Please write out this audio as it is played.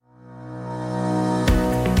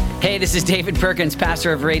Hey, this is David Perkins,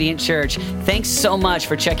 pastor of Radiant Church. Thanks so much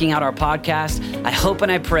for checking out our podcast. I hope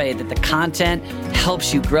and I pray that the content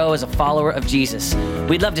helps you grow as a follower of Jesus.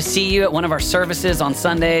 We'd love to see you at one of our services on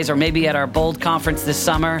Sundays or maybe at our Bold conference this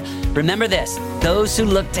summer. Remember this, those who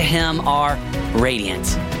look to him are radiant.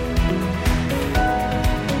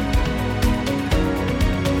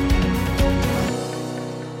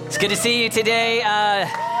 It's good to see you today.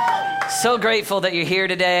 So grateful that you're here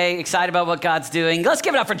today, excited about what God's doing. Let's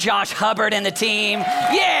give it up for Josh Hubbard and the team.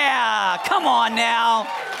 Yeah, come on now.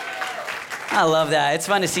 I love that. It's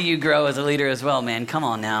fun to see you grow as a leader as well, man. Come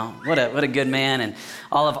on now. What a good man. And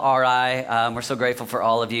all of RI, we're so grateful for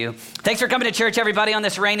all of you. Thanks for coming to church, everybody, on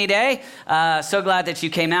this rainy day. So glad that you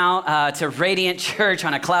came out to Radiant Church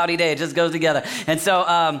on a cloudy day. It just goes together. And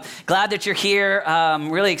so glad that you're here.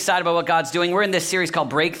 Really excited about what God's doing. We're in this series called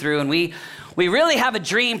Breakthrough, and we really have a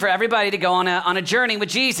dream for everybody to go on a journey with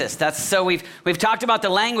Jesus. So we've talked about the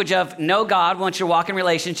language of know God, want you to walk in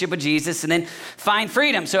relationship with Jesus, and then find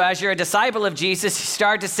freedom. So as you're a disciple of Jesus, you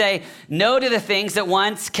start to say no to the things that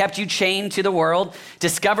once kept you chained to the world.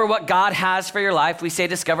 Discover what God has for your life. We say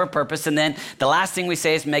discover purpose, and then the last thing we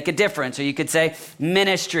say is make a difference. Or you could say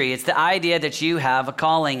ministry. It's the idea that you have a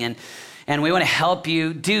calling, and we want to help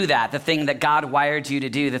you do that, the thing that God wired you to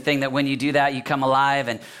do, the thing that when you do that, you come alive.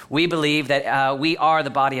 And we believe that we are the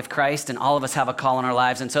body of Christ, and all of us have a call in our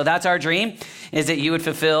lives. And so that's our dream, is that you would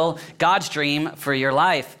fulfill God's dream for your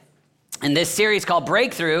life. And this series called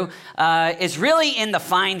Breakthrough is really in the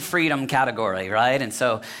find freedom category, right? And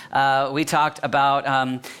so we talked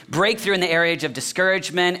about breakthrough in the area of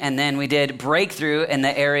discouragement, and then we did breakthrough in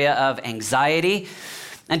the area of anxiety.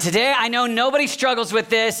 And today, I know nobody struggles with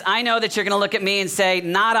this. I know that you're going to look at me and say,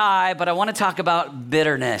 not I, but I want to talk about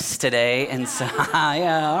bitterness today. And so,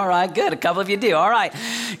 yeah, all right, good. A couple of you do. All right,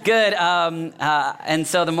 good. And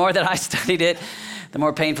so the more that I studied it, the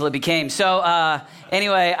more painful it became. So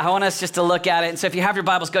anyway, I want us just to look at it. And so if you have your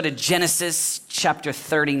Bibles, go to Genesis chapter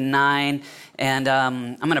 39. And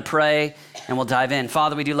I'm going to pray, and we'll dive in.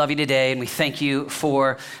 Father, we do love you today, and we thank you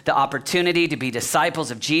for the opportunity to be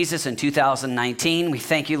disciples of Jesus in 2019. We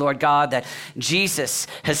thank you, Lord God, that Jesus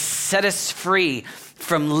has set us free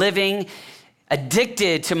from living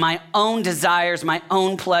addicted to my own desires, my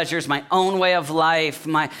own pleasures, my own way of life,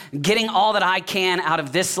 my getting all that I can out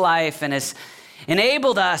of this life, and has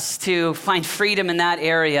enabled us to find freedom in that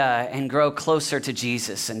area and grow closer to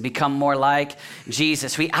Jesus and become more like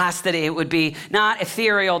Jesus. We ask that it would be not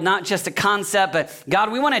ethereal, not just a concept, but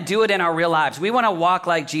God, we want to do it in our real lives. We want to walk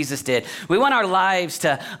like Jesus did. We want our lives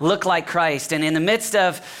to look like Christ. And in the midst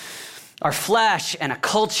of our flesh and a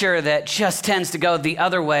culture that just tends to go the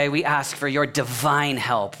other way, we ask for your divine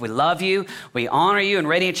help. We love you. We honor you. And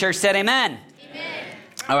Radiant Church said amen. Amen.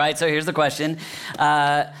 All right, so here's the question.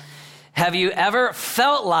 Have you ever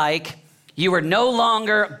felt like you were no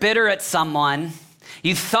longer bitter at someone?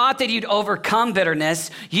 You thought that you'd overcome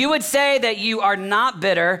bitterness. You would say that you are not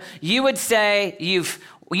bitter. You would say you've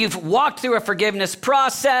walked through a forgiveness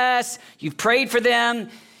process. You've prayed for them.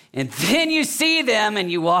 And then you see them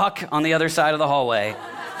and you walk on the other side of the hallway.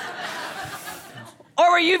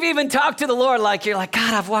 Or you've even talked to the Lord like you're like,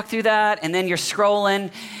 God, I've walked through that. And then you're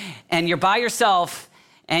scrolling and you're by yourself,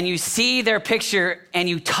 and you see their picture, and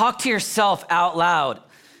you talk to yourself out loud.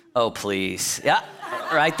 Oh, please. Yeah,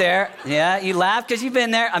 right there. Yeah, you laugh because you've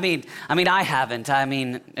been there. I mean, I haven't.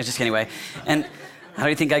 Just anyway. And how do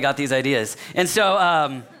you think I got these ideas? And so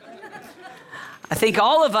I think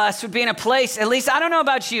all of us would be in a place, at least I don't know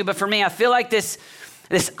about you, but for me, I feel like this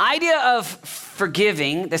idea of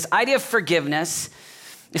forgiving, this idea of forgiveness,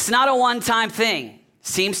 it's not a one-time thing.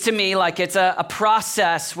 Seems to me like it's a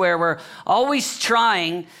process where we're always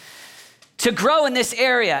trying to grow in this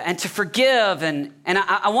area and to forgive. And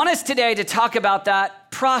I want us today to talk about that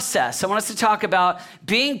process. I want us to talk about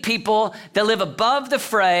being people that live above the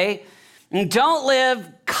fray and don't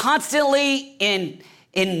live constantly in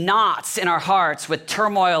knots in our hearts with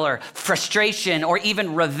turmoil or frustration or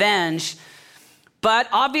even revenge. But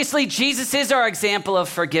obviously, Jesus is our example of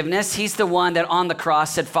forgiveness. He's the one that on the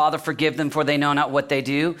cross said, Father, forgive them, for they know not what they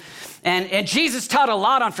do. And Jesus taught a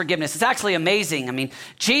lot on forgiveness. It's actually amazing. I mean,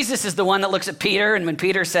 Jesus is the one that looks at Peter, and when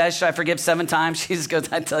Peter says, should I forgive 7 times? Jesus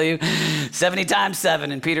goes, I tell you, 70 times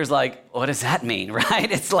 7. And Peter's like, what does that mean,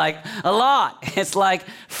 right? It's like a lot. It's like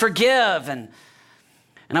forgive. And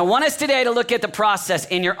I want us today to look at the process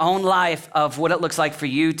in your own life of what it looks like for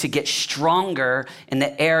you to get stronger in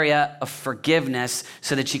the area of forgiveness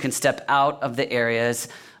so that you can step out of the areas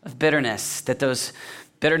of bitterness, that those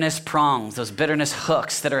bitterness prongs, those bitterness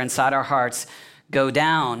hooks that are inside our hearts go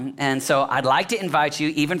down. And so I'd like to invite you,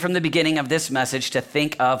 even from the beginning of this message, to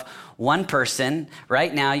think of one person.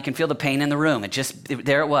 Right now, you can feel the pain in the room.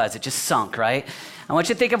 There it was. It just sunk, right? I want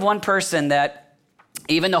you to think of one person that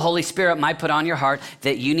even the Holy Spirit might put on your heart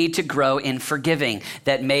that you need to grow in forgiving,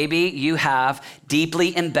 that maybe you have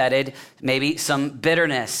deeply embedded, maybe some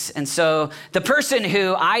bitterness. And so the person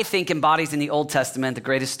who I think embodies in the Old Testament the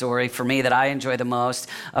greatest story for me that I enjoy the most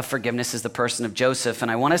of forgiveness is the person of Joseph. And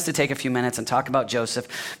I want us to take a few minutes and talk about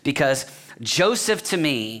Joseph, because Joseph, to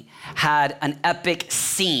me, had an epic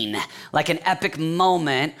scene, like an epic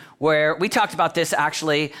moment where we talked about this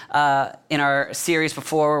actually in our series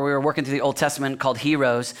before, where we were working through the Old Testament called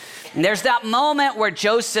Heroes. And there's that moment where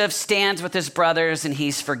Joseph stands with his brothers and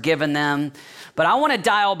he's forgiven them. But I want to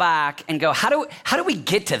dial back and go, how do we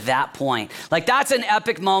get to that point? Like, that's an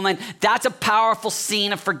epic moment. That's a powerful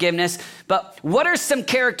scene of forgiveness. But what are some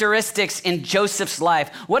characteristics in Joseph's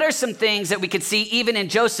life? What are some things that we could see even in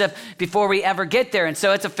Joseph before we ever get there? And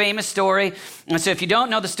so it's a famous story. And so if you don't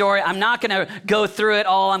know the story, I'm not going to go through it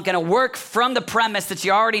all. I'm going to work from the premise that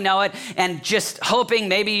you already know it, and just hoping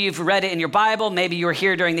maybe you've read it in your Bible. Maybe you were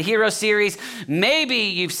here during the Hero series. Maybe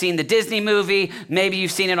you've seen the Disney movie. Maybe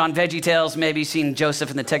you've seen it on VeggieTales. Maybe you've seen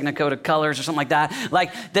Joseph in the Technicolor colors or something like that.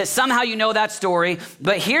 Like that, somehow you know that story.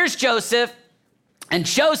 But here's Joseph, and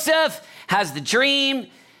Joseph has the dream,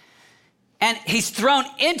 and he's thrown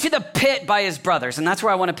into the pit by his brothers. And that's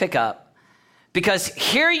where I want to pick up, because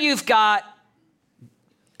here you've got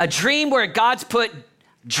a dream where God's put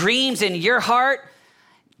dreams in your heart.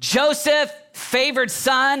 Joseph, favored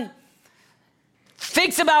son,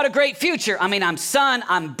 thinks about a great future. I mean, I'm son,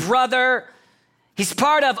 I'm brother. He's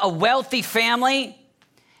part of a wealthy family.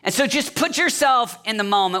 And so just put yourself in the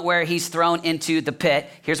moment where he's thrown into the pit.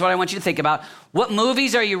 Here's what I want you to think about. What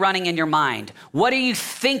movies are you running in your mind? What are you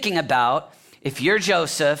thinking about if you're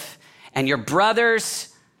Joseph and your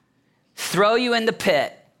brothers throw you in the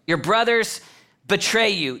pit? Your brothers betray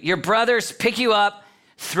you. Your brothers pick you up,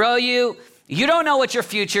 throw you. You don't know what your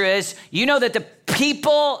future is. You know that the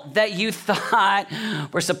people that you thought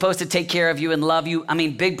were supposed to take care of you and love you,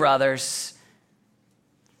 big brothers,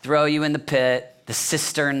 throw you in the pit, the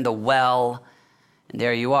cistern, the well, and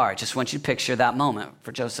there you are. I just want you to picture that moment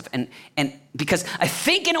for Joseph. And because I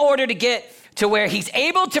think in order to get to where he's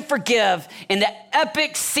able to forgive in the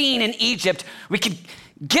epic scene in Egypt, we could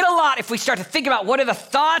get a lot if we start to think about what are the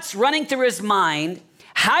thoughts running through his mind.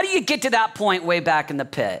 How do you get to that point way back in the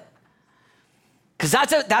pit? Because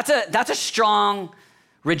that's a strong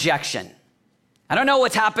rejection. I don't know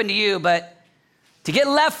what's happened to you, but to get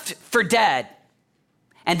left for dead,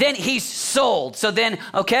 and then he's sold. So then,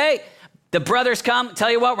 okay, the brothers come,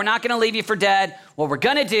 tell you what, we're not going to leave you for dead. What we're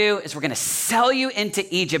going to do is we're going to sell you into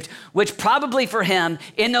Egypt, which probably for him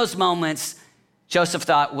in those moments, Joseph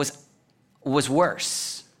thought was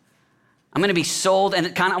worse. I'm going to be sold.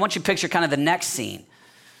 And I want you to picture kind of the next scene.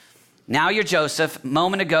 Now you're Joseph. A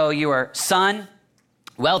moment ago, you were son,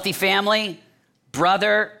 wealthy family,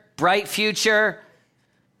 brother, bright future,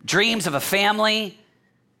 dreams of a family.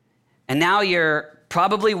 And now you're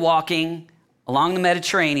probably walking along the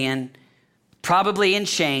Mediterranean, probably in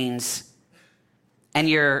chains, and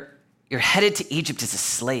you're headed to Egypt as a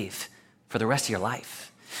slave for the rest of your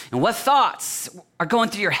life. And what thoughts are going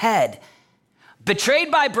through your head?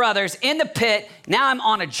 Betrayed by brothers, in the pit, now I'm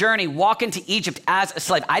on a journey walking to Egypt as a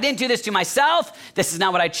slave. I didn't do this to myself. This is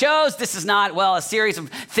not what I chose. This is not, a series of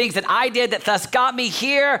things that I did that thus got me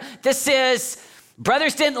here.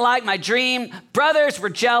 Brothers didn't like my dream. Brothers were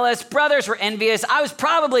jealous. Brothers were envious. I was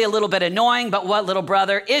probably a little bit annoying, but what little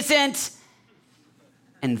brother isn't?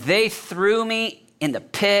 And they threw me in the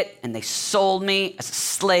pit, and they sold me as a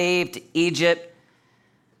slave to Egypt.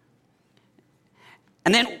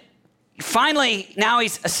 And then finally, now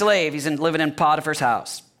he's a slave. He's living in Potiphar's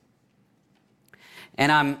house.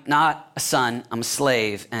 And I'm not a son. I'm a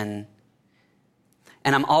slave. And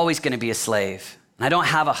I'm always going to be a slave. And I don't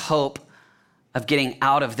have a hope of getting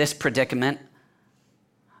out of this predicament.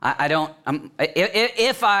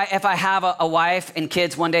 If I have a wife and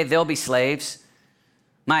kids one day, they'll be slaves.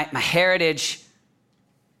 My heritage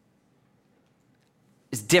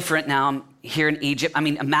is different now. I'm here in Egypt.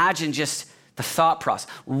 Imagine just the thought process.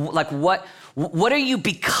 Like what are you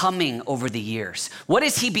becoming over the years? What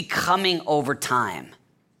is he becoming over time?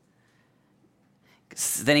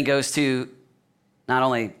 Then he goes to not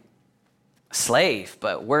only slave,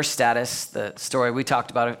 but worse status, the story we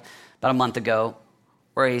talked about a month ago,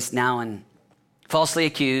 where he's now falsely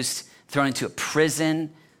accused, thrown into a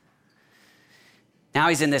prison. Now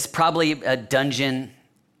he's in this probably a dungeon.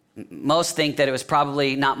 Most think that it was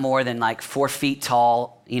probably not more than 4 feet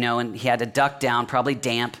tall, and he had to duck down, probably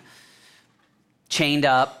damp. chained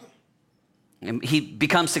up. And he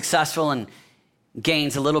becomes successful and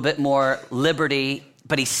gains a little bit more liberty,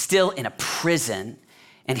 but he's still in a prison.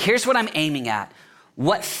 And here's what I'm aiming at.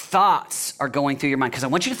 What thoughts are going through your mind? Because I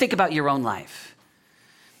want you to think about your own life.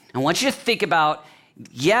 I want you to think about,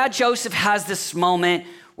 Joseph has this moment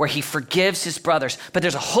where he forgives his brothers, but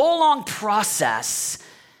there's a whole long process.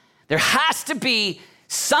 There has to be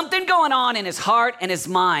something going on in his heart and his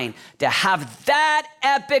mind to have that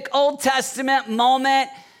epic Old Testament moment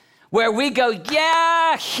where we go,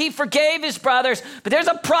 he forgave his brothers, but there's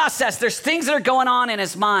a process. There's things that are going on in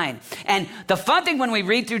his mind. And the fun thing when we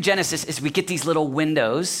read through Genesis is we get these little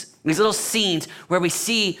windows, these little scenes where we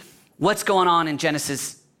see what's going on in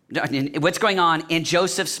Genesis, what's going on in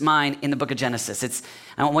Joseph's mind in the book of Genesis.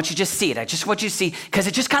 I don't want you to just see it. I just want you to see, because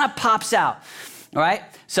it just kind of pops out, all right?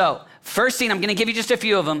 So first scene, I'm going to give you just a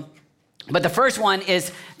few of them, but the first one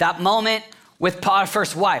is that moment with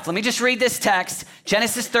Potiphar's wife. Let me just read this text,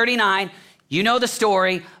 Genesis 39. You know the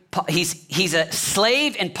story. He's a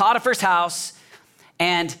slave in Potiphar's house,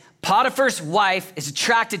 and Potiphar's wife is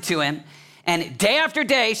attracted to him, and day after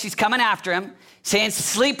day, she's coming after him, saying,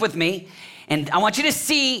 sleep with me. And I want you to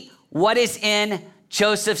see what is in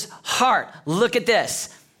Joseph's heart. Look at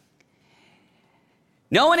this.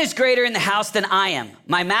 No one is greater in the house than I am.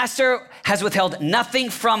 My master has withheld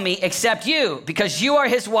nothing from me except you, because you are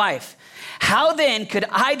his wife. How then could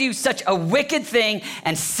I do such a wicked thing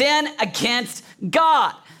and sin against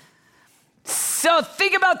God? So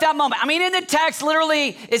think about that moment. I mean, in the text,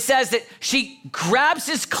 literally, it says that she grabs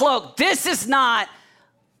his cloak. This is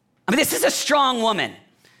a strong woman.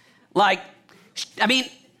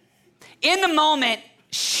 In the moment,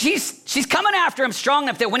 she's coming after him strong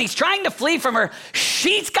enough that when he's trying to flee from her,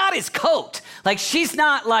 she's got his coat. She's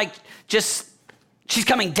not she's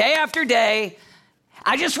coming day after day.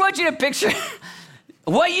 I just want you to picture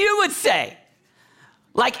what you would say.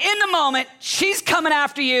 In the moment, she's coming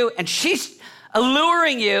after you and she's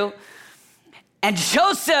alluring you. And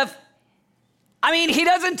Joseph, he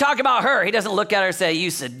doesn't talk about her. He doesn't look at her and say, you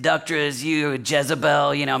seductress, you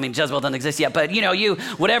Jezebel. Jezebel doesn't exist yet, but you,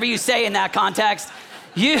 whatever you say in that context,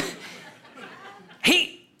 he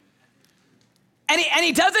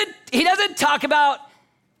doesn't talk about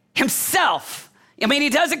himself. He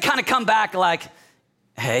doesn't kind of come back like,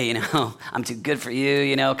 hey, I'm too good for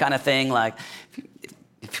you, kind of thing.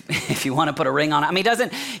 If you want to put a ring on it.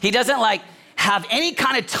 He doesn't have any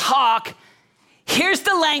kind of talk. Here's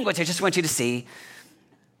the language I just want you to see.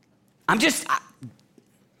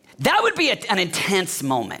 That would be an intense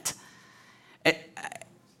moment.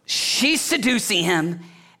 She's seducing him,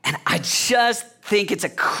 and I just think it's a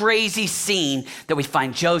crazy scene that we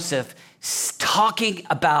find Joseph talking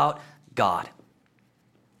about God.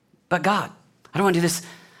 But God. I don't want to do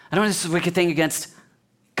this wicked thing against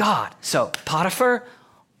God. So Potiphar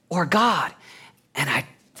or God. And I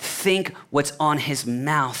think what's on his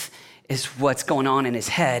mouth is what's going on in his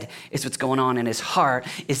head, is what's going on in his heart,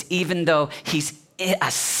 is even though he's a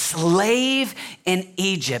slave in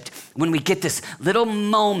Egypt, when we get this little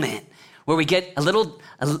moment where we get a little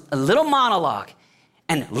monologue,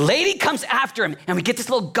 and lady comes after him, and we get this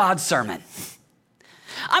little God sermon.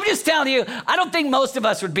 I'm just telling you, I don't think most of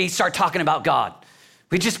us would start talking about God.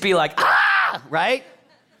 We'd just be like, right?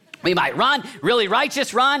 We might run, really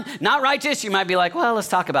righteous, run, not righteous. You might be like, well, let's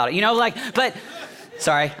talk about it. But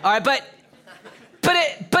sorry. All right, but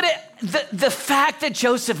the fact that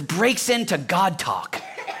Joseph breaks into God talk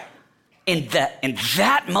in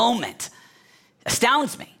that moment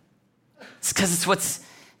astounds me. It's because it's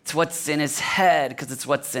what's in his head, because it's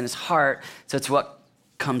what's in his heart. So it's what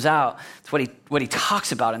comes out. It's what he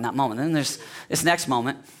talks about in that moment. And then there's this next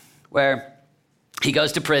moment where he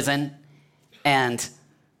goes to prison, and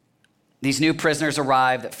these new prisoners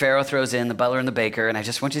arrive that Pharaoh throws in, the butler and the baker, and I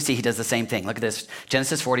just want you to see he does the same thing. Look at this,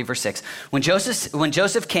 Genesis 40, verse 6. When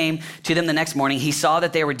Joseph came to them the next morning, he saw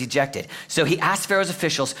that they were dejected. So he asked Pharaoh's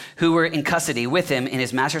officials who were in custody with him in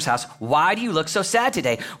his master's house, why do you look so sad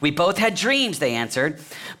today? We both had dreams, they answered,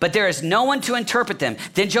 but there is no one to interpret them.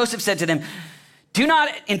 Then Joseph said to them, do not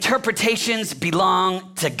interpretations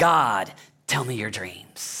belong to God? Tell me your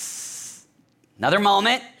dreams. Another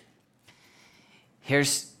moment.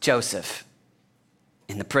 Here's Joseph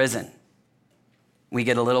in the prison. We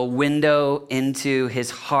get a little window into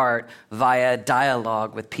his heart via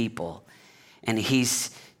dialogue with people. And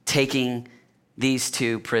he's taking these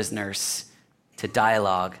two prisoners to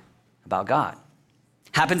dialogue about God.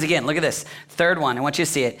 Happens again. Look at this. Third one. I want you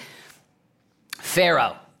to see it.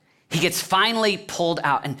 Pharaoh. He gets finally pulled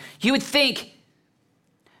out. And you'd think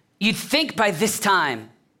by this time,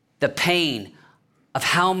 the pain of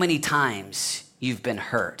how many times you've been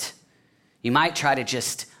hurt. you might try to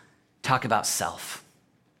just talk about self,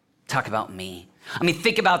 talk about me. I mean,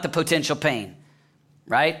 think about the potential pain,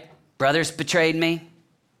 right? Brothers betrayed me,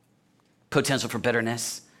 potential for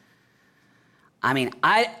bitterness. I mean,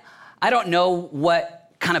 I don't know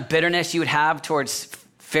what kind of bitterness you would have towards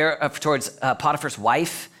Potiphar's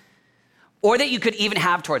wife, or that you could even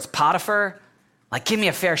have towards Potiphar. Like, give me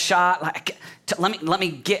a fair shot. Like, let me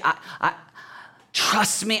get.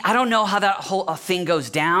 Trust me. I don't know how that whole thing goes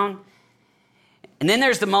down. And then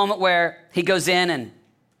there's the moment where he goes in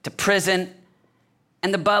to prison,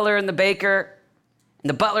 and the butler and the baker, and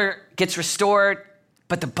the butler gets restored,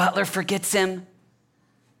 but the butler forgets him.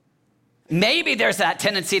 Maybe there's that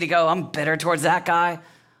tendency to go, I'm bitter towards that guy.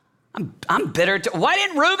 I'm bitter. Why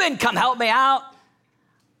didn't Reuben come help me out?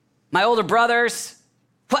 My older brothers.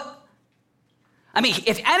 What? I mean,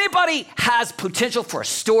 if anybody has potential for a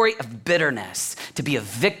story of bitterness, to be a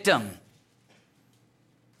victim,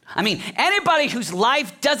 I mean, anybody whose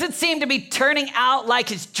life doesn't seem to be turning out like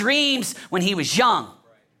his dreams when he was young,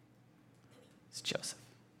 it's Joseph.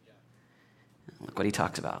 Look what he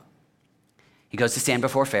talks about. He goes to stand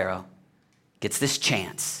before Pharaoh, gets this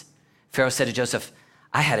chance. Pharaoh said to Joseph,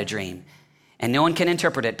 I had a dream, and no one can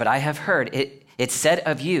interpret it, but I have heard it said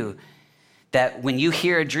of you that when you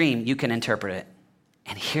hear a dream, you can interpret it.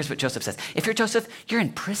 And here's what Joseph says. If you're Joseph, you're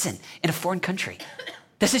in prison in a foreign country.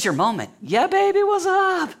 This is your moment. Yeah, baby, what's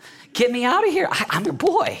up? Get me out of here. I'm your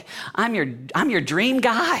boy. I'm your dream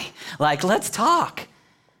guy. Like, let's talk.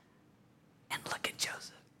 And look at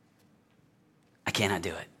Joseph. I cannot do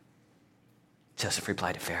it. Joseph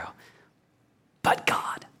replied to Pharaoh, but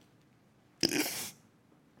God.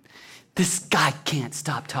 This guy can't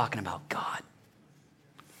stop talking about God.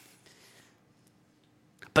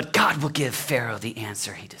 But God will give Pharaoh the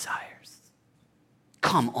answer he desires.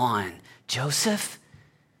 Come on, Joseph.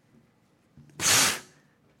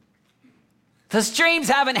 Those dreams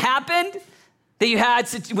haven't happened that you had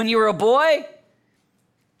when you were a boy.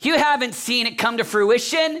 You haven't seen it come to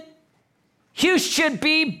fruition. You should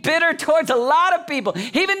be bitter towards a lot of people,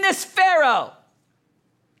 even this Pharaoh.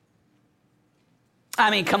 I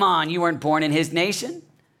mean, come on, you weren't born in his nation.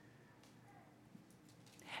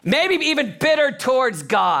 Maybe even bitter towards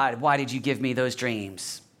God. Why did you give me those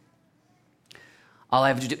dreams? All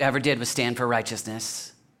I ever did was stand for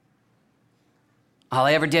righteousness. All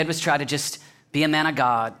I ever did was try to just be a man of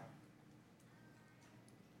God.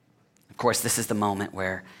 Of course, this is the moment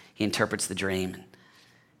where he interprets the dream. And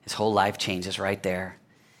his whole life changes right there.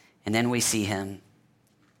 And then we see him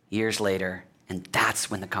years later, and that's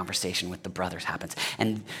when the conversation with the brothers happens.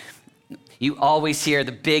 And you always hear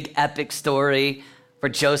the big epic story where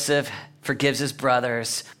Joseph forgives his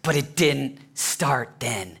brothers, but it didn't start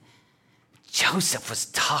then. Joseph was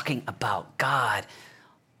talking about God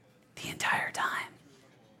the entire time.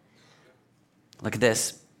 Look at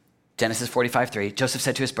this. Genesis 45:3. Joseph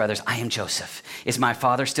said to his brothers, I am Joseph. Is my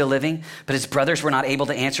father still living? But his brothers were not able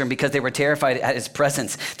to answer him because they were terrified at his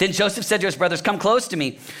presence. Then Joseph said to his brothers, come close to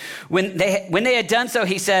me. When they had done so,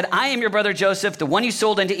 he said, I am your brother Joseph, the one you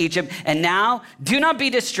sold into Egypt. And now do not be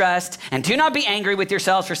distressed and do not be angry with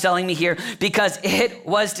yourselves for selling me here, because it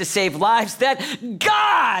was to save lives that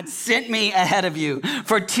God sent me ahead of you.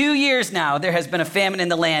 For 2 years now, there has been a famine in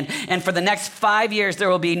the land. And for the next 5 years, there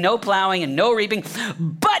will be no plowing and no reaping.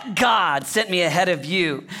 But God sent me ahead of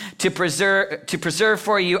you to preserve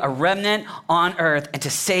for you a remnant on earth and to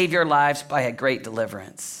save your lives by a great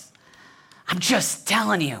deliverance. I'm just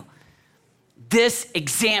telling you, this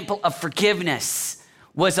example of forgiveness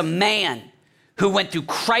was a man who went through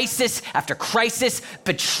crisis after crisis,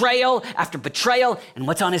 betrayal after betrayal, and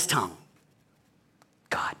what's on his tongue?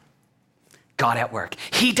 God. God at work.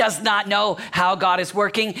 He does not know how God is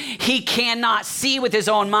working. He cannot see with his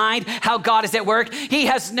own mind how God is at work. He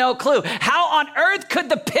has no clue. How on earth could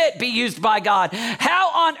the pit be used by God?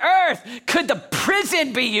 How on earth could the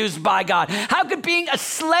prison be used by God? How could being a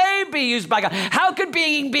slave be used by God? How could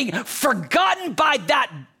being forgotten by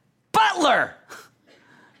that butler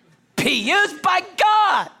be used by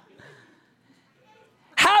God?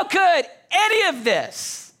 How could any of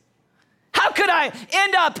this? How could I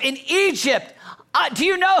end up in Egypt? Do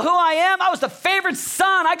you know who I am? I was the favorite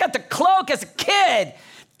son. I got the cloak as a kid.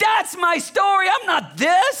 That's my story. I'm not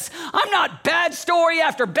this. I'm not bad story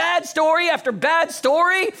after bad story after bad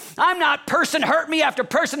story. I'm not person hurt me after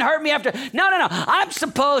person hurt me after. No. I'm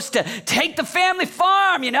supposed to take the family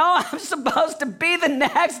farm, I'm supposed to be the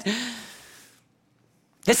next.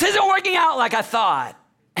 This isn't working out like I thought.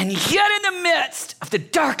 And yet in the midst of the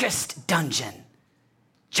darkest dungeon,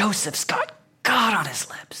 Joseph's got God on his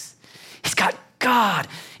lips. He's got God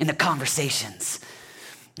in the conversations.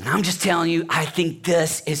 And I'm just telling you, I think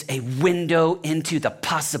this is a window into the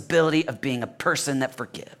possibility of being a person that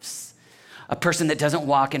forgives. A person that doesn't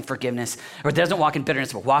walk in forgiveness or doesn't walk in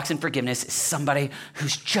bitterness, but walks in forgiveness is somebody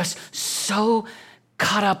who's just so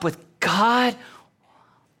caught up with God.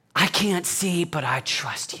 I can't see, but I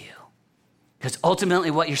trust you. Because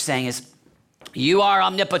ultimately what you're saying is, you are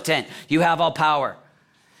omnipotent. You have all power.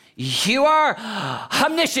 You are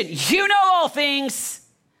omniscient. You know all things.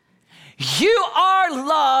 You are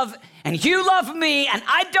love, and you love me, and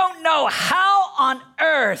I don't know how on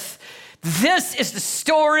earth this is the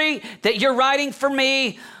story that you're writing for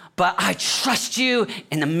me, but I trust you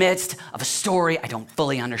in the midst of a story I don't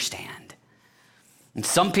fully understand. And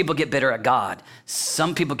some people get bitter at God.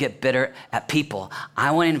 Some people get bitter at people.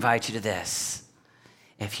 I want to invite you to this.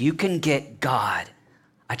 If you can get God,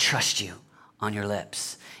 I trust you, on your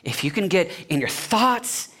lips. If you can get in your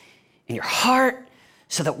thoughts, in your heart,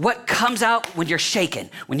 so that what comes out when you're shaken,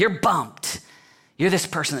 when you're bumped, you're this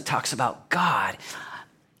person that talks about God.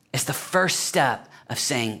 It's the first step of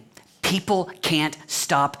saying, people can't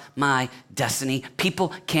stop my destiny.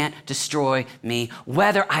 People can't destroy me.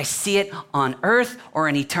 Whether I see it on earth or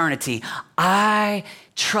in eternity, I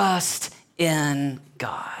trust in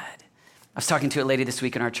God. I was talking to a lady this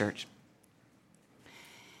week in our church,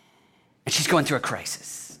 and she's going through a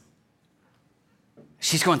crisis.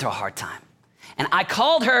 She's going through a hard time. And I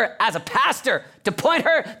called her as a pastor to point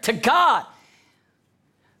her to God.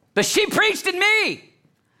 But she preached in me,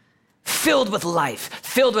 filled with life,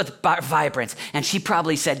 filled with vibrance. And she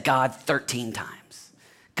probably said God 13 times.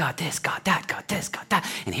 God this, God that, God this, God that.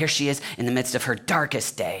 And here she is in the midst of her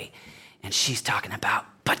darkest day. And she's talking about,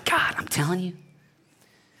 but God, I'm telling you,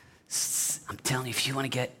 if you want to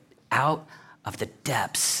get out of the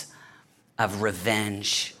depths of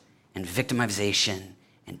revenge and victimization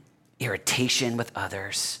and irritation with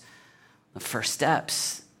others, the first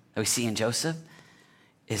steps that we see in Joseph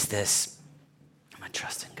is this: I'm going to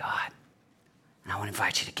trust in God. And I want to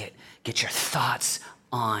invite you to get your thoughts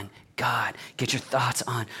on God. Get your thoughts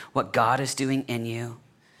on what God is doing in you,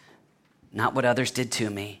 not what others did to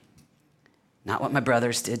me, not what my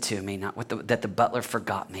brothers did to me, not that the butler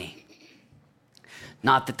forgot me,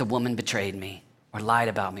 not that the woman betrayed me or lied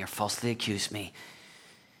about me or falsely accused me.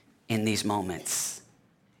 In these moments,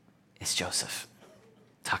 it's Joseph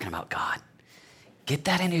talking about God. Get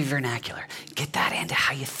that into your vernacular. Get that into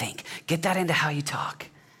how you think. Get that into how you talk.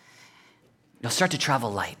 You'll start to travel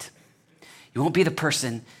light. You won't be the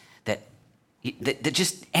person that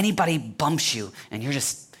just anybody bumps you and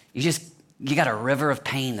you got a river of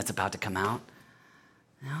pain that's about to come out.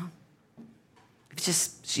 You know?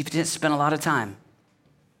 If you didn't spend a lot of time,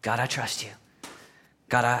 God, I trust you.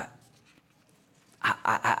 God,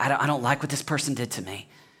 I don't like what this person did to me.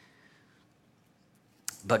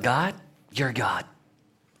 But God, you're God,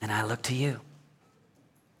 and I look to you.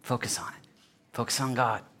 Focus on it. Focus on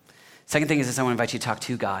God. Second thing is this: I want to invite you to talk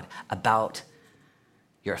to God about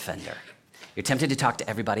your offender. You're tempted to talk to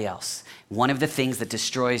everybody else. One of the things that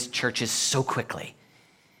destroys churches so quickly,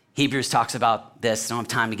 Hebrews talks about this. I don't have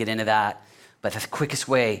time to get into that, but the quickest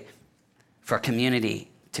way for a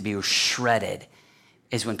community to be shredded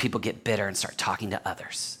is when people get bitter and start talking to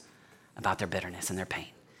others about their bitterness and their pain.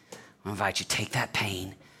 I invite you, take that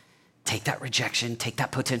pain, take that rejection, take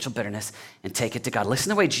that potential bitterness, and take it to God. Listen to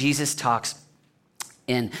the way Jesus talks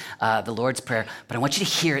in the Lord's Prayer, but I want you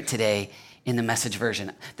to hear it today in the Message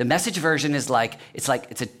version. The Message version is like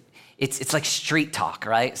street talk,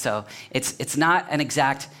 right? So it's not an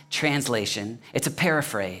exact translation, it's a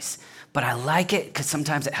paraphrase. But I like it because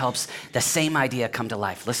sometimes it helps the same idea come to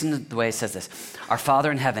life. Listen to the way it says this: Our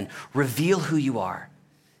Father in heaven, reveal who you are.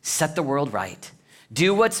 Set the world right.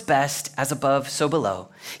 Do what's best, as above, so below.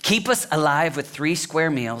 Keep us alive with 3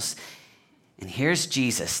 square meals. And here's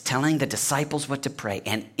Jesus telling the disciples what to pray.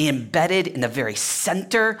 And embedded in the very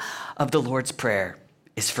center of the Lord's Prayer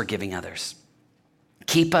is forgiving others.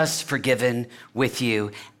 Keep us forgiven with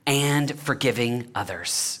you and forgiving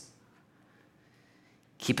others.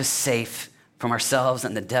 Keep us safe from ourselves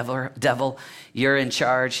and the devil. You're in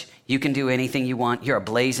charge. You can do anything you want. You're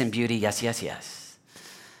ablaze in beauty. Yes, yes, yes.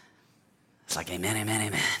 It's like amen, amen,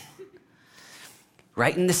 amen.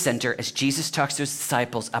 Right in the center, as Jesus talks to his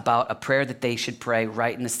disciples about a prayer that they should pray,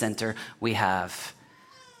 right in the center, we have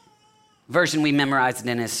version we memorized it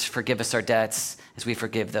in is forgive us our debts as we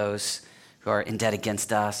forgive those who are in debt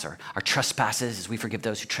against us, or our trespasses as we forgive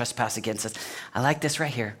those who trespass against us. I like this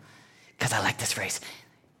right here because I like this phrase.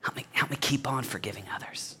 Help me keep on forgiving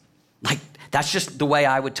others. Like, that's just the way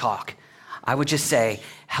I would talk. I would just say,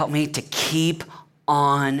 help me to keep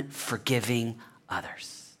on forgiving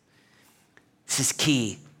others. This is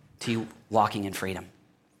key to you walking in freedom.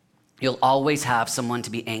 You'll always have someone to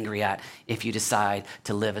be angry at if you decide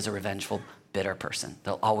to live as a revengeful, bitter person.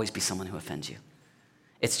 There'll always be someone who offends you.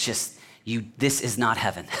 It's just, this is not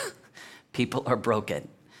heaven. People are broken,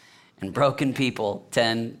 and broken people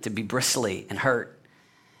tend to be bristly and hurt.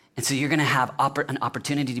 And so you're gonna have an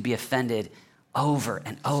opportunity to be offended over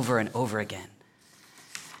and over and over again.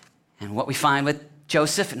 And what we find with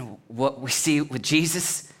Joseph and what we see with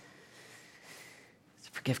Jesus is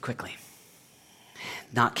forgive quickly,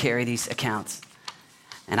 not carry these accounts.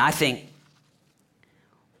 And I think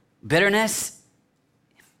bitterness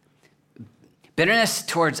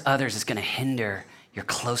towards others is gonna hinder your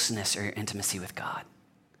closeness or your intimacy with God.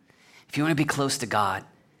 If you wanna be close to God,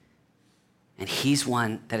 and he's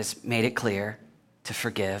one that has made it clear to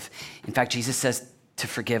forgive. In fact, Jesus says to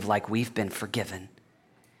forgive like we've been forgiven.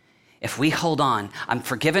 If we hold on, I'm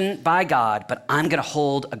forgiven by God, but I'm gonna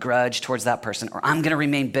hold a grudge towards that person, or I'm gonna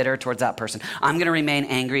remain bitter towards that person. I'm gonna remain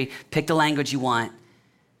angry. Pick the language you want.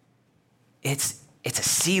 It's a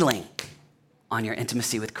ceiling on your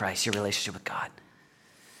intimacy with Christ, your relationship with God.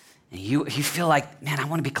 And you feel like, man, I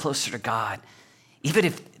wanna be closer to God. Even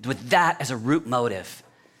if with that as a root motive,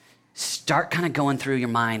 start kind of going through your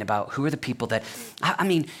mind about who are the people that, I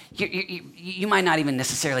mean, you might not even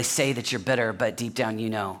necessarily say that you're bitter, but deep down you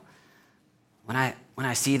know. When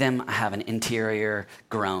I see them, I have an interior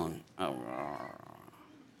groan.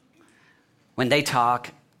 When they talk,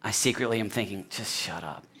 I secretly am thinking, just shut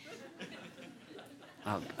up.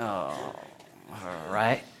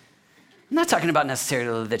 Right? I'm not talking about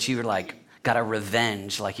necessarily that you're like, got a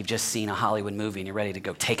revenge, like you've just seen a Hollywood movie and you're ready to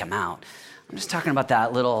go take them out. I'm just talking about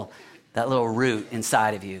that little root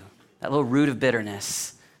inside of you, that little root of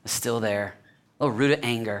bitterness is still there, a little root of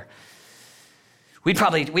anger. We'd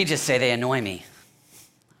just say they annoy me.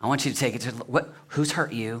 I want you to take it to who's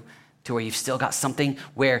hurt you to where you've still got something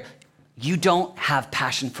where you don't have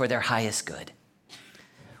passion for their highest good.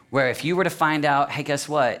 Where if you were to find out, hey, guess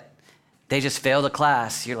what? They just failed a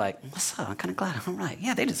class. You're like, what's up? I'm kind of glad I'm right.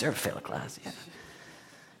 Yeah, they deserve to fail a class. Yeah.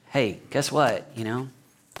 Hey, guess what?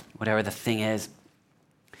 Whatever the thing is,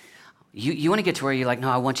 you want to get to where you're like,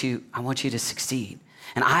 no, I want you to succeed.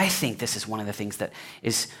 And I think this is one of the things that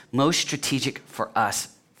is most strategic for us,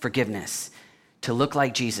 forgiveness, to look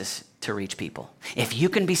like Jesus to reach people. If you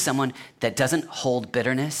can be someone that doesn't hold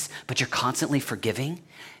bitterness, but you're constantly forgiving,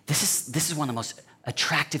 this is one of the most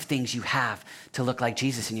attractive things you have to look like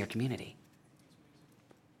Jesus in your community.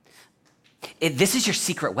 This is your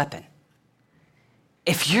secret weapon.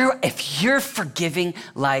 If you're forgiving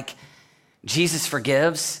like Jesus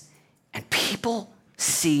forgives, and people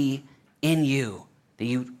see in you that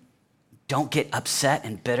you don't get upset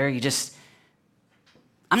and bitter,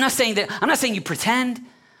 I'm not saying you pretend.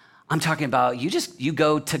 I'm talking about you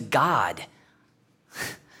go to God.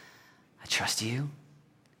 I trust you.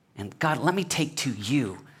 And God, let me take to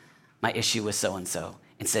you my issue with so-and-so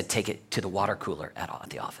instead take it to the water cooler at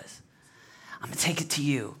the office. I'm gonna take it to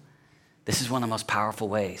you. This is one of the most powerful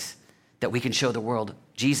ways that we can show the world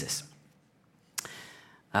Jesus.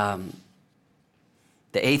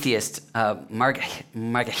 The atheist, Margarita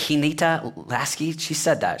Lasky, she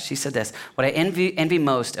said that. She said this: what I envy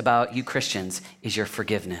most about you Christians is your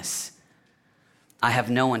forgiveness. I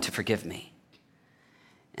have no one to forgive me.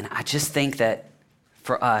 And I just think that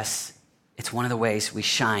for us, it's one of the ways we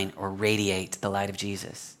shine or radiate the light of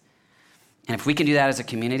Jesus. And if we can do that as a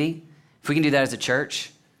community, if we can do that as a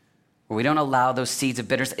church, where we don't allow those seeds of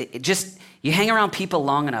bitterness, you hang around people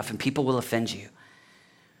long enough and people will offend you.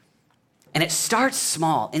 And it starts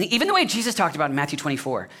small. And even the way Jesus talked about in Matthew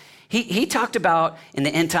 24, he talked about in the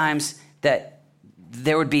end times that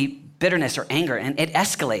there would be bitterness or anger, and it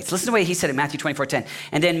escalates. Listen to the way he said in Matthew 24:10.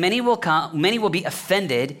 And then many will be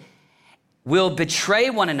offended, will betray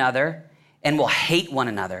one another, and will hate one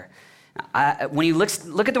another. When you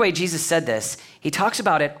look at the way Jesus said this, he talks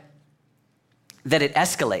about it, that it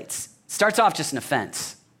escalates. Starts off just an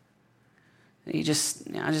offense. I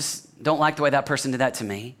just don't like the way that person did that to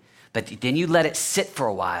me. But then you let it sit for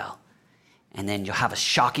a while, and then you'll have a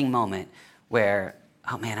shocking moment where,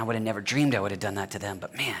 oh man, I would have never dreamed I would have done that to them,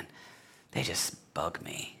 but man, they just bug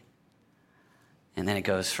me. And then it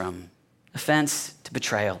goes from offense to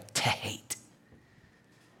betrayal to hate.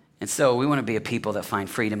 And so we want to be a people that find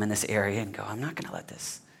freedom in this area and go, I'm not going to let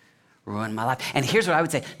this ruin my life. And here's what I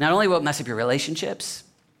would say: not only will it mess up your relationships,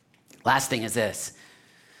 last thing is this,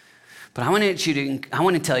 but I want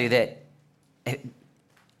to tell you that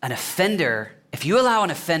an offender, if you allow an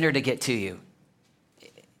offender to get to you,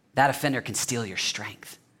 that offender can steal your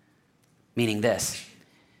strength. Meaning this,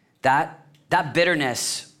 that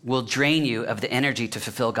bitterness will drain you of the energy to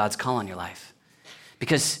fulfill God's call on your life.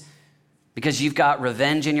 Because because you've got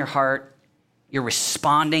revenge in your heart. You're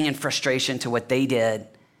responding in frustration to what they did.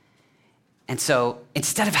 And so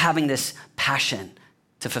instead of having this passion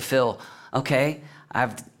to fulfill, okay,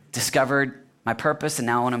 I've discovered my purpose and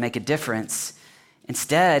now I want to make a difference.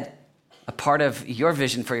 Instead, a part of your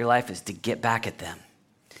vision for your life is to get back at them.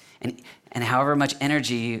 And however much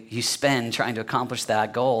energy you spend trying to accomplish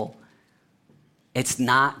that goal, it's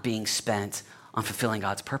not being spent on fulfilling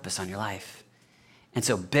God's purpose on your life. And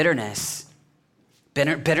so bitterness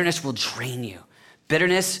will drain you.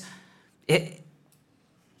 Bitterness,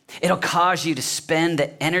 it'll cause you to spend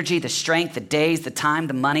the energy, the strength, the days, the time,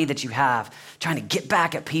 the money that you have trying to get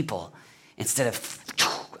back at people instead of,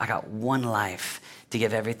 I got one life to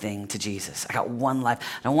give everything to Jesus. I got one life.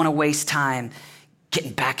 I don't want to waste time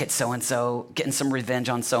getting back at so-and-so, getting some revenge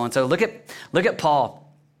on so-and-so. Look at Paul.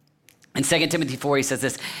 In 2 Timothy 4, he says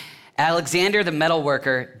this, Alexander the metal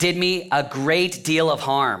worker did me a great deal of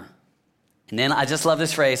harm. And then I just love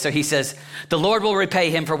this phrase. So he says, the Lord will repay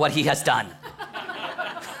him for what he has done.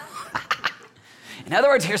 In other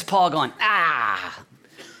words, here's Paul going,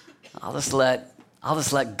 I'll just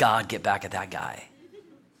let God get back at that guy.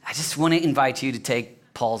 I just want to invite you to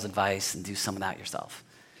take Paul's advice and do some of that yourself.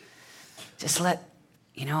 Just let,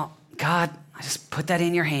 God, I just put that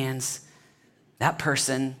in your hands. That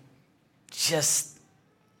person, just,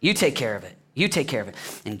 you take care of it. You take care of it.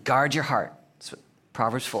 And guard your heart. That's what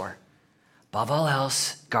Proverbs 4. Above all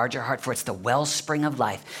else, guard your heart, for it's the wellspring of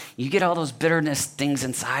life. You get all those bitterness things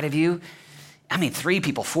inside of you. 3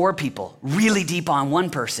 people, 4 people, really deep on one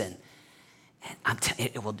person. And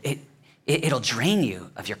it'll drain you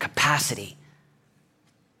of your capacity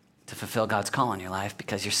to fulfill God's call on your life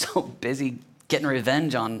because you're so busy getting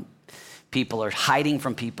revenge on people or hiding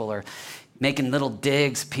from people or making little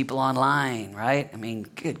digs people online, right?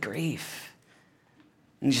 Good grief.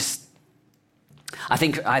 And I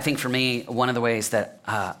think for me, one of the ways that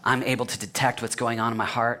I'm able to detect what's going on in my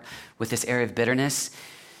heart with this area of bitterness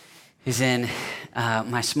is in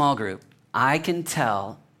my small group. I can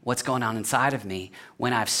tell what's going on inside of me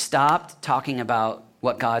when I've stopped talking about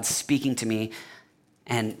what God's speaking to me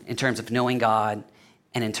and in terms of knowing God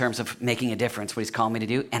and in terms of making a difference, what he's called me to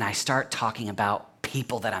do, and I start talking about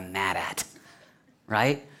people that I'm mad at,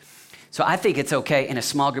 right? So I think it's okay in a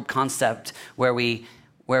small group concept where we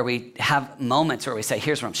have moments where we say,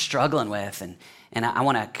 here's what I'm struggling with, and I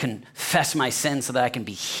want to confess my sin so that I can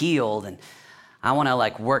be healed, and I want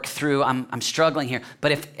to work through, I'm struggling here.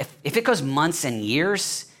 But if it goes months and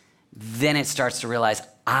years, then it starts to realize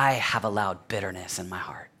I have allowed bitterness in my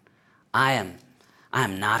heart. I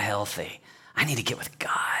am not healthy. I need to get with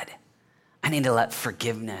God. I need to let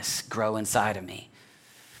forgiveness grow inside of me.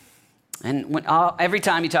 And every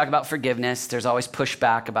time you talk about forgiveness, there's always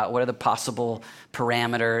pushback about what are the possible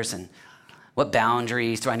parameters and what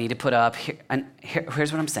boundaries do I need to put up.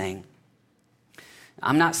 Here's what I'm saying.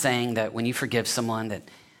 I'm not saying that when you forgive someone that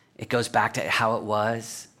it goes back to how it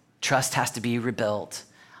was. Trust has to be rebuilt.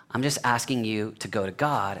 I'm just asking you to go to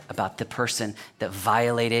God about the person that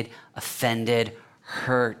violated, offended,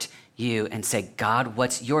 hurt you and say, God,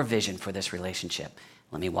 what's your vision for this relationship?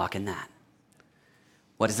 Let me walk in that.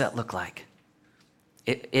 What does that look like?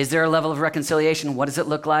 Is there a level of reconciliation? What does it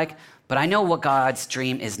look like? But I know what God's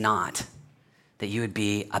dream is not, that you would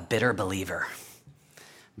be a bitter believer.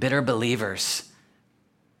 Bitter believers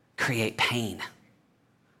create pain.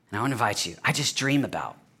 And I want to invite you. I dream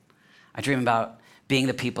about being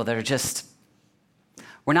the people that are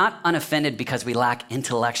we're not unoffended because we lack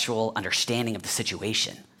intellectual understanding of the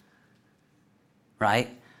situation, right?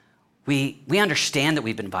 We understand that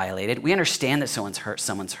we've been violated. We understand that someone's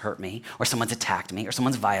hurt me, or someone's attacked me, or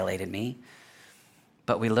someone's violated me.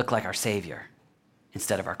 But we look like our Savior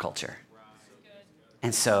instead of our culture.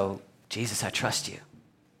 And so, Jesus, I trust you.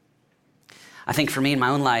 I think for me in my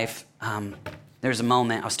own life, there was a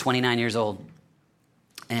moment, I was 29 years old,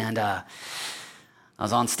 and I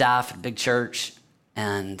was on staff at a big church,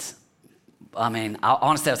 and honestly,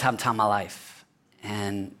 I was having the time of my life,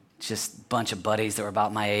 and just a bunch of buddies that were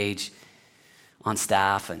about my age on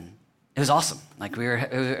staff, and it was awesome. We were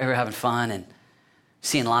having fun and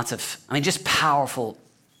seeing lots of, just powerful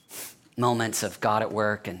moments of God at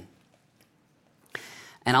work, and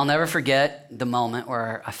I'll never forget the moment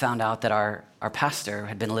where I found out that our pastor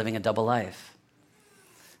had been living a double life,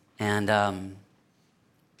 and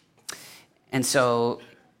so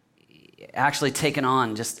actually taken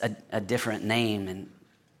on just a different name and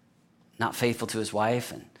not faithful to his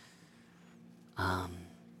wife, and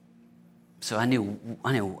so I knew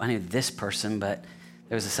this person, but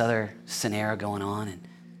there was this other scenario going on, and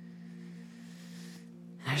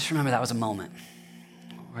I just remember that was a moment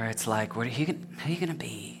where it's like, how are you gonna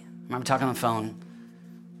be? remember talking on the phone,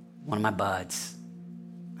 one of my buds,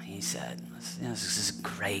 he said, this is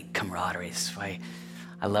great camaraderie. This is why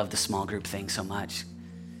I love the small group thing so much.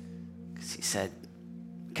 Because he said,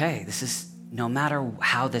 okay, this is, no matter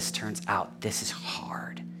how this turns out, this is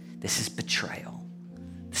hard. This is betrayal.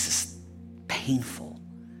 This is painful.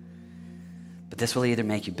 But this will either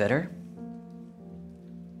make you bitter,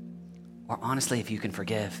 or honestly, if you can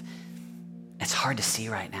forgive, it's hard to see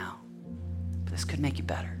right now, but this could make you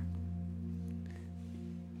better.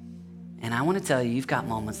 And I want to tell you, you've got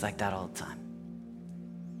moments like that all the time.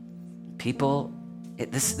 People,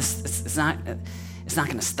 it's not going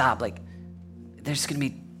to stop. Like, there's going to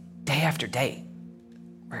be day after day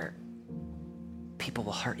where people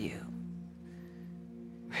will hurt you,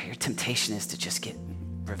 where your temptation is to just get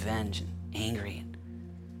revenge and angry and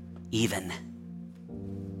even.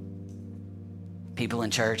 People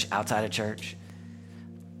in church, outside of church.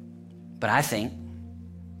 But I think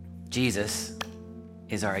Jesus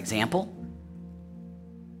is our example.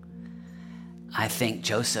 I think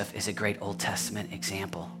Joseph is a great Old Testament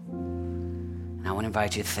example. And I want to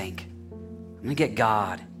invite you to think, I'm going to get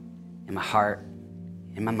God in my heart,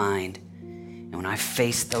 in my mind, and when I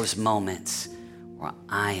face those moments where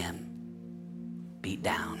I am beat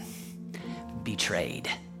down, betrayed,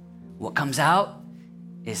 what comes out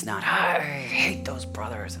is not, I hate those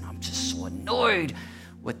brothers and I'm just so annoyed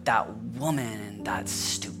with that woman and that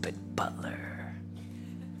stupid butler.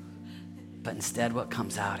 But instead what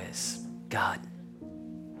comes out is, God.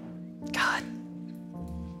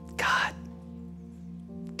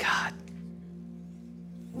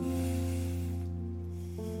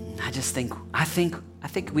 I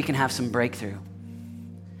think we can have some breakthrough.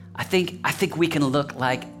 I think we can look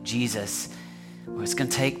like Jesus. It's going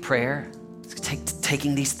to take prayer. It's going to take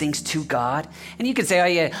taking these things to God. And you can say, oh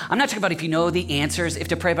yeah, I'm not talking about if you know the answers, if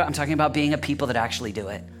to pray, but I'm talking about being a people that actually do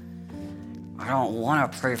it. I don't want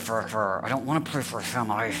to pray for her. I don't want to pray for him.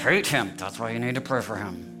 I hate him. That's why you need to pray for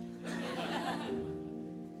him.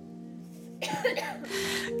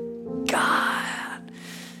 God,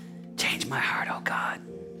 change my heart, oh God.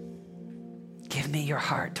 Give me your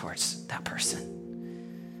heart towards that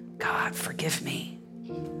person. God, forgive me.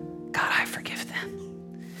 God, I forgive them.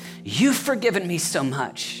 You've forgiven me so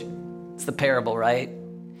much. It's the parable, right?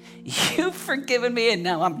 You've forgiven me and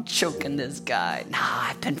now I'm choking this guy. Nah,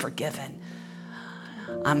 I've been forgiven.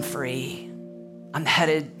 I'm free. I'm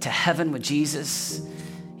headed to heaven with Jesus.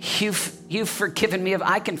 You've forgiven me.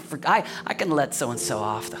 I can let so and so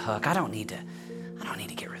off the hook. I don't need to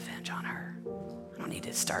get revenge on her.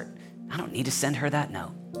 I don't need to send her that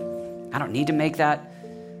note. I don't need to make that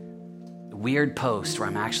weird post where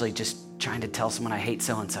I'm actually just trying to tell someone I hate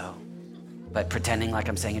so and so, but pretending like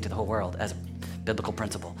I'm saying it to the whole world as a biblical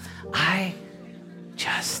principle. I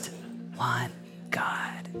just want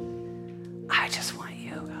God. I just want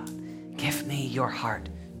you, God. Give me your heart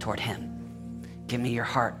toward him. Give me your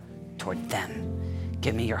heart toward them.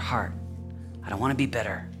 Give me your heart. I don't want to be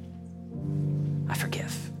bitter. I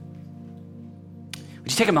forgive.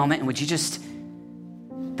 Would you take a moment and would you just,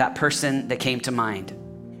 that person that came to mind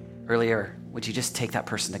earlier, would you just take that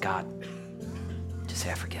person to God? Just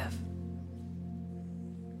say, I forgive.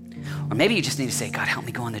 Or maybe you just need to say, God, help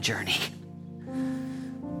me go on the journey.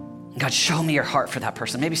 God, show me your heart for that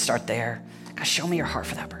person. Maybe start there. God, show me your heart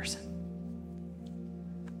for that person.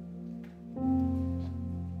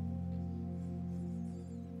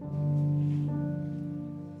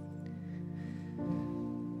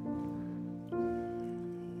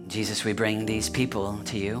 Jesus, we bring these people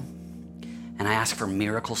to you, and I ask for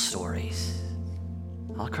miracle stories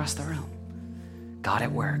all across the room. God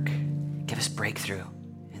at work, give us breakthrough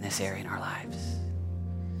in this area in our lives.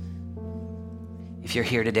 If you're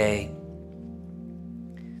here today,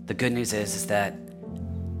 the good news is that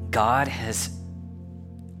God has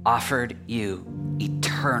offered you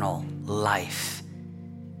eternal life.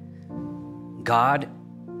 God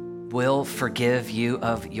will forgive you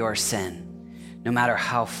of your sin, no matter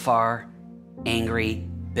how far angry,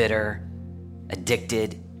 bitter,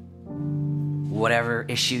 addicted, whatever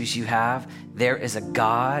issues you have. There is a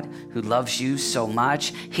God who loves you so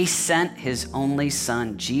much. He sent his only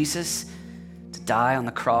son, Jesus, to die on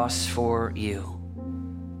the cross for you.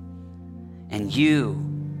 And you,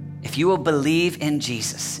 if you will believe in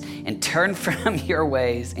Jesus and turn from your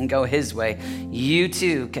ways and go his way, you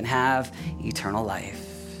too can have eternal life.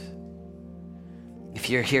 If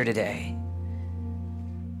you're here today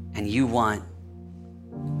and you want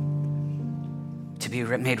to be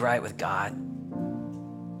made right with God,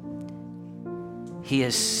 he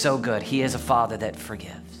is so good. He is a Father that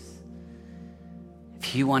forgives.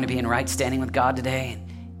 If you want to be in right standing with God today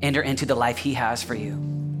and enter into the life he has for you,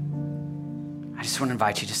 I just want to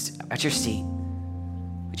invite you, just at your seat,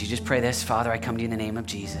 would you just pray this? Father, I come to you in the name of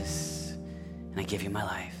Jesus, and I give you my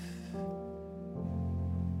life.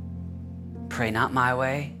 Pray not my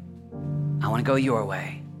way. I want to go your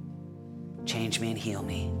way. Change me and heal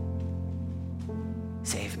me.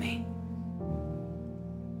 Save me.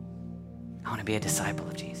 I want to be a disciple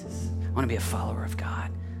of Jesus. I want to be a follower of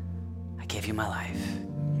God. I give you my life.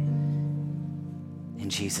 In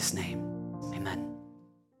Jesus' name.